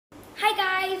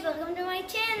guys, welcome to my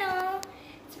channel.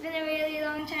 It's been a really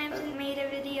long time since I made a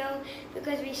video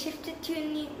because we shifted to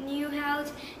a new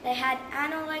house. They had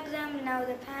annual exam, now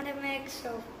the pandemic,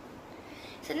 so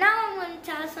now I'm going to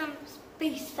tell some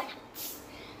space facts.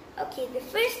 Okay, the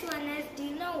first one is, do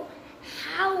you know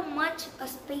how much a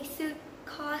spacesuit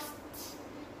costs?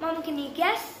 Mom, can you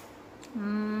guess?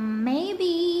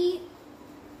 Maybe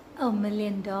 $1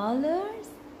 million?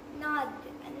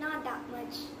 Not that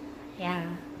much. Yeah.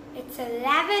 It's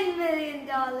 $11 million.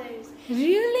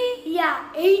 Really? Yeah,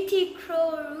 80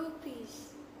 crore rupees.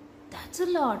 That's a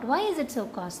lot. Why is it so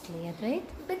costly, right?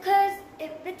 Because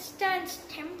it withstands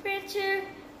temperature,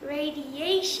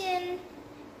 radiation,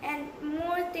 and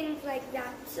more things like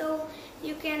that. So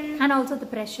you can... And also the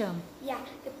pressure. Yeah,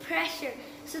 the pressure.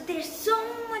 So there's so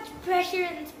much pressure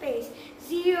in space.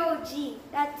 0 G,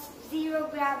 that's zero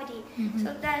gravity.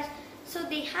 So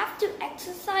they have to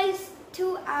exercise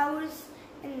 2 hours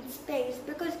in space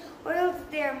because or else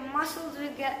their muscles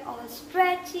will get all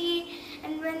stretchy,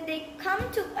 and when they come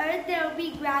to Earth there will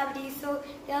be gravity, so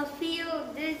they'll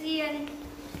feel dizzy and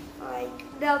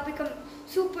like they'll become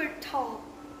super tall.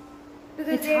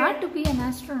 Because it's hard to be an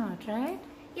astronaut, right?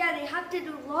 Yeah, they have to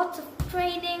do lots of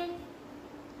training.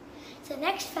 So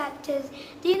next fact is,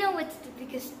 do you know what the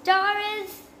biggest star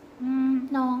is?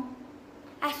 No.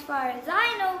 As far as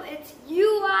I know, it's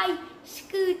UI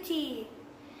Scuti.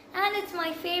 And it's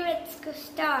my favorite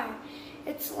star.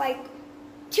 It's like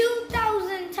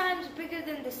 2,000 times bigger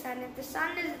than the sun. If the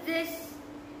sun is this,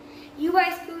 UI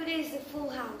Scuti is the full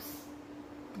house.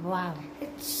 Wow.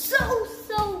 It's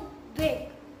so big.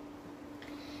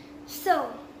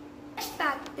 So, next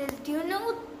fact is, do you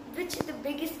know which the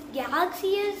biggest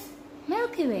galaxy is?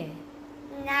 Milky Way.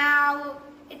 Now,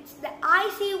 it's the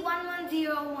IC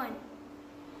 1101.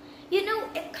 You know,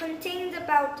 it contains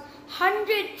about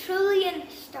 100 trillion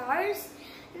stars,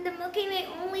 and the Milky Way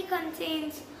only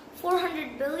contains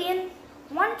 400 billion.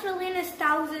 1 trillion is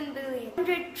 1,000 billion.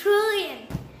 100 trillion.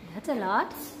 That's a lot.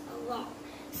 That's a lot.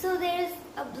 So there's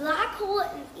a black hole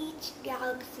in each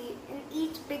galaxy, in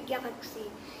each big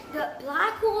galaxy. The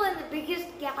black hole in the biggest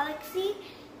galaxy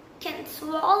can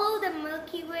swallow the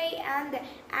Milky Way and the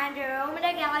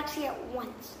Andromeda galaxy at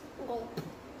once. Well,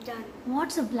 done.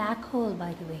 What's a black hole,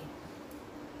 by the way?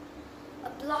 A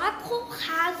black hole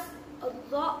has a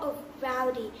lot of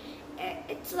gravity.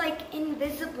 It's like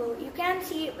invisible. You can't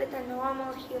see it with a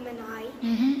normal human eye.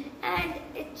 And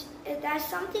there's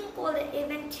something called the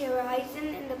event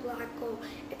horizon in the black hole.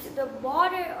 It's the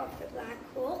border of the black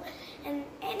hole, and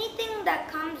anything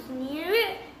that comes near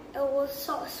it, it will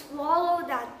swallow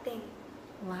that thing.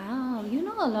 Wow, you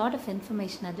know a lot of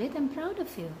information, Advait. I'm proud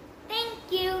of you.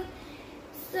 Thank you.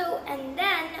 So, and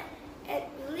then it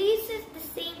releases the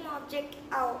same object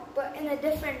out, but in a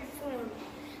different form.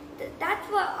 That's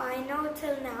what I know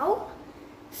till now.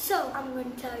 So, I'm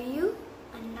going to tell you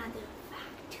another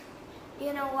fact.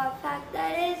 You know what fact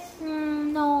that is?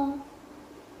 No.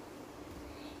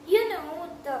 You know,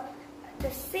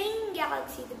 the same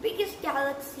galaxy, the biggest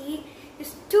galaxy,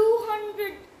 is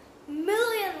 200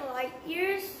 million light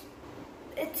years.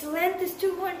 Its length is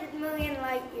 200 million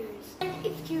light years. And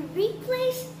if you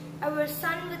replace our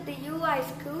sun with the UI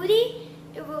Scuti,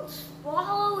 it will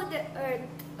swallow the Earth.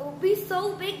 It will be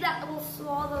so big that it will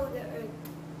swallow the Earth.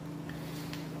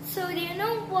 So do you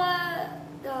know what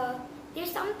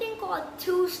there's something called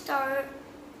two-star,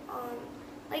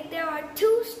 like there are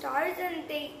two stars and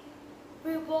they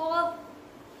revolve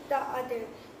the other.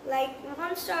 Like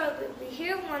one star will be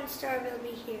here, one star will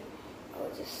be here. It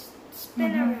will just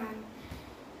spin around.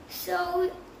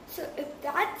 So if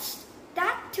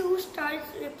that two stars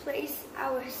replace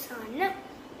our sun,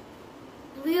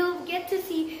 we'll get to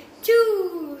see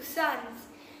two suns.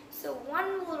 So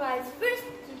one will rise first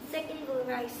and second will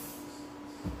rise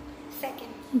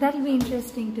second. That'll be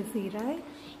interesting to see, right?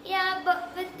 Yeah,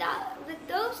 but with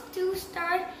those two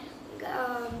stars,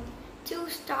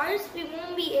 we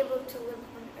won't be able to live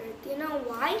on Earth. You know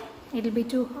why? It'll be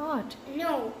too hot.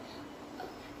 No.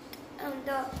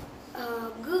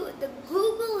 The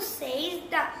Google says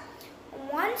that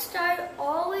one star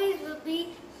always will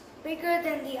be bigger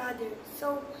than the other.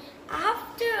 So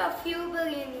after a few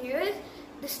billion years,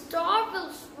 the star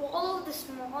will swallow the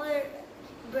smaller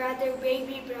brother,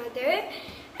 baby brother,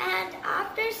 and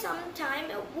after some time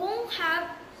it won't have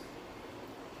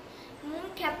more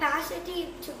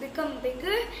capacity to become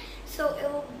bigger, so it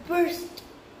will burst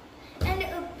and it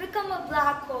will become a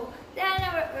black hole. Then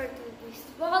our Earth will be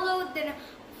swallowed, then a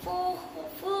full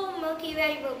Milky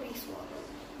Way will be swallowed.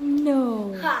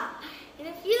 No. In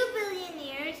a few billion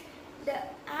years, the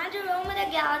Andromeda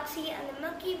galaxy and the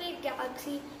Milky Way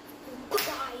galaxy will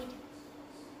collide,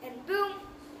 and boom,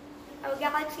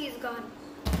 galaxy is gone.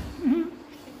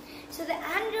 So the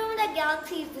Andromeda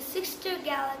Galaxy is the sister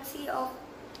galaxy of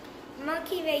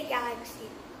Milky Way galaxy.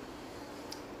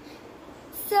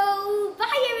 So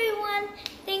bye everyone.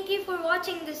 Thank you for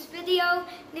watching this video.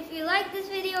 And if you like this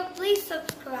video, please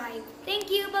subscribe.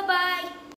 Thank you. Bye bye.